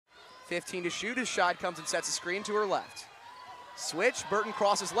15 to shoot as Scheid comes and sets a screen to her left. Switch, Burton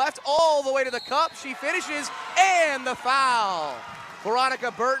crosses left all the way to the cup. She finishes, and the foul.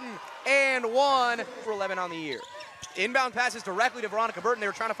 Veronica Burton, and 1 for 11 on the year. Inbound passes directly to Veronica Burton. They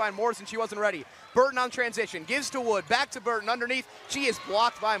were trying to find Morrison. She wasn't ready. Burton on transition. Gives to Wood. Back to Burton underneath. She is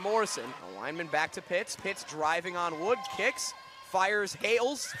blocked by Morrison. A lineman back to Pitts. Pitts driving on Wood. Kicks. Fires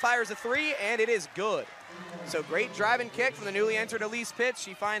Hales. Fires a 3, and it is good. So great drive and kick from the newly entered Elise Pitts.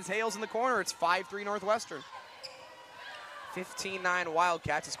 She finds Hales in the corner. It's 5-3 Northwestern. 15-9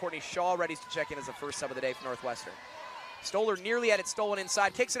 Wildcats as Courtney Shaw readies to check in as the first sub of the day for Northwestern. Stoller nearly had it stolen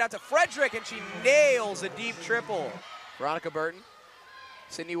inside, kicks it out to Frederick, and she nails a deep triple. Veronica Burton,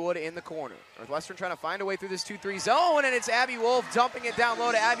 Sydney Wood in the corner. Northwestern trying to find a way through this 2-3 zone, and it's Abby Wolf dumping it down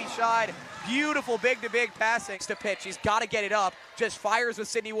low to Abby Scheid. Beautiful big-to-big passing to Pitt. She's got to get it up, just fires with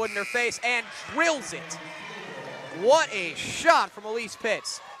Sydney Wood in her face, and drills it. What a shot from Elise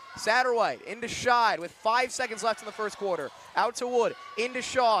Pitts. Satterwhite into Scheid with 5 seconds left in the first quarter. Out to Wood, into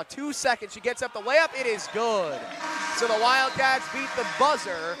Shaw, 2 seconds. She gets up the layup, it is good. So the Wildcats beat the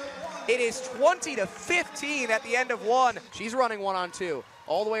buzzer. It is 20-15 at the end of 1. She's running 1-on-2.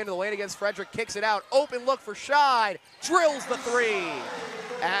 All the way into the lane against Frederick, kicks it out. Open look for Scheid, drills the 3.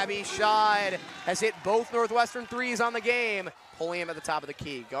 Abby Scheid has hit both Northwestern threes on the game. Pulling him at the top of the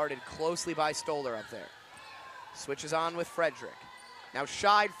key, guarded closely by Stoller up there. Switches on with Frederick. Now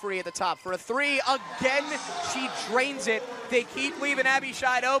Scheid free at the top for a 3. Again, she drains it. They keep leaving Abby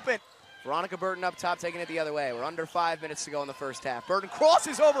Scheid open. Veronica Burton up top, taking it the other way. We're under 5 minutes to go in the first half. Burton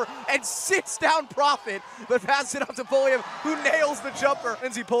crosses over and sits down Profit, but passes it up to Pulliam, who nails the jumper.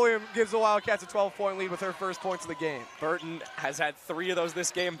 Lindsay Pulliam gives the Wildcats a 12-point lead with her first points of the game. Burton has had 3 of those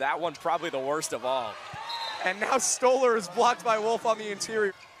this game. That one probably the worst of all. And now Stoller is blocked by Wolf on the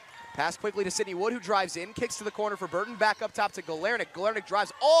interior. Pass quickly to Sydney Wood, who drives in, kicks to the corner for Burton, back up top to Galernick. Galernick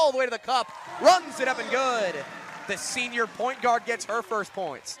drives all the way to the cup, runs it up and good. The senior point guard gets her first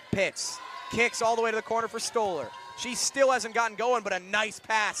points. Pitts kicks all the way to the corner for Stoller. She still hasn't gotten going, but a nice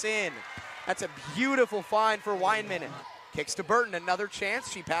pass in. That's a beautiful find for Weinman. Kicks to Burton, another chance.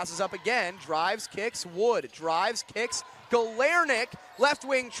 She passes up again, drives, kicks, Wood, drives, kicks. Galernick, left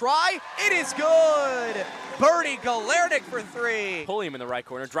wing try, it is good! Bernie Galernick for 3. Pulliam in the right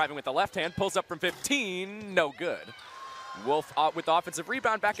corner, driving with the left hand, pulls up from 15, no good. Wolf with the offensive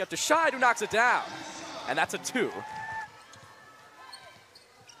rebound, back up to Scheid, who knocks it down. And that's a 2.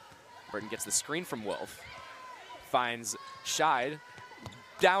 Burton gets the screen from Wolf. Finds Scheid,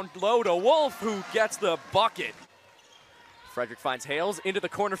 down low to Wolf, who gets the bucket. Frederick finds Hales into the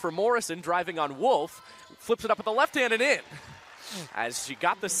corner for Morrison, driving on Wolf, flips it up with the left hand and in. As she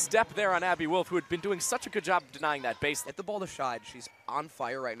got the step there on Abby Wolf, who had been doing such a good job denying that base. Hit the ball to Scheid. She's on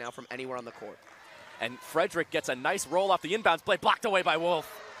fire right now from anywhere on the court. And Frederick gets a nice roll off the inbounds play, blocked away by Wolf.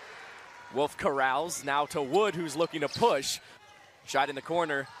 Wolf corrals, now to Wood, who's looking to push. Scheid in the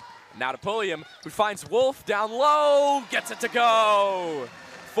corner, now to Pulliam, who finds Wolf down low, gets it to go.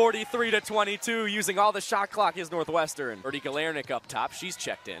 43-22, using all the shot clock is Northwestern. Bertie Galernick up top, she's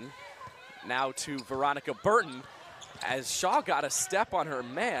checked in. Now to Veronica Burton, as Shaw got a step on her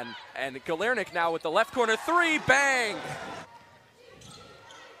man, and Galernick now with the left corner 3, bang!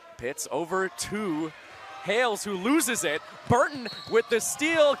 Pitts over to Hales, who loses it. Burton with the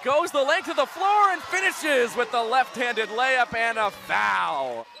steal, goes the length of the floor and finishes with the left-handed layup and a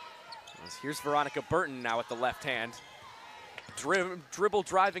foul. Here's Veronica Burton now with the left hand. Dribble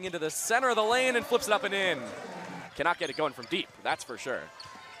driving into the center of the lane and flips it up and in. Cannot get it going from deep, that's for sure.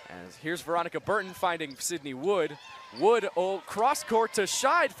 As here's Veronica Burton finding Sydney Wood. Wood, cross court to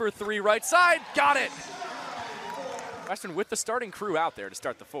Scheid for 3 right side, got it! Western with the starting crew out there to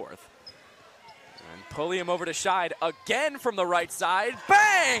start the 4th. And Pulliam over to Scheid again from the right side,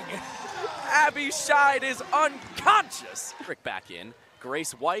 bang! Abby Scheid is unconscious. Rick back in.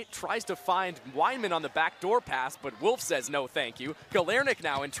 Grace White tries to find Weinman on the backdoor pass, but Wolf says no thank you. Galernick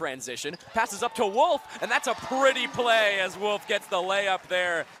now in transition, passes up to Wolf, and that's a pretty play as Wolf gets the layup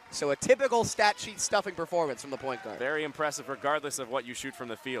there. So a typical stat sheet stuffing performance from the point guard. Very impressive regardless of what you shoot from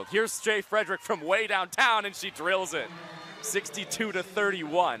the field. Here's Jay Frederick from way downtown, and she drills it.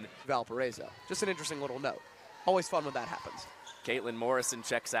 62-31. Valparaiso. Just an interesting little note. Always fun when that happens. Caitlin Morrison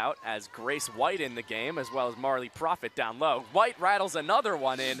checks out as Grace White in the game, as well as Marley Profit down low. White rattles another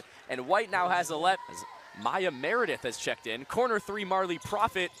one in, and White now has 11. As Maya Meredith has checked in. Corner 3, Marley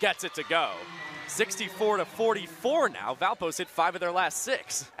Profit gets it to go. 64-44 now. Valpo's hit 5 of their last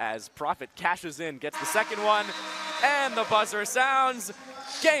 6. As Profit cashes in, gets the second one, and the buzzer sounds.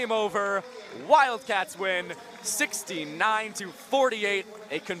 Game over. Wildcats win 69-48.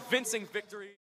 A convincing victory.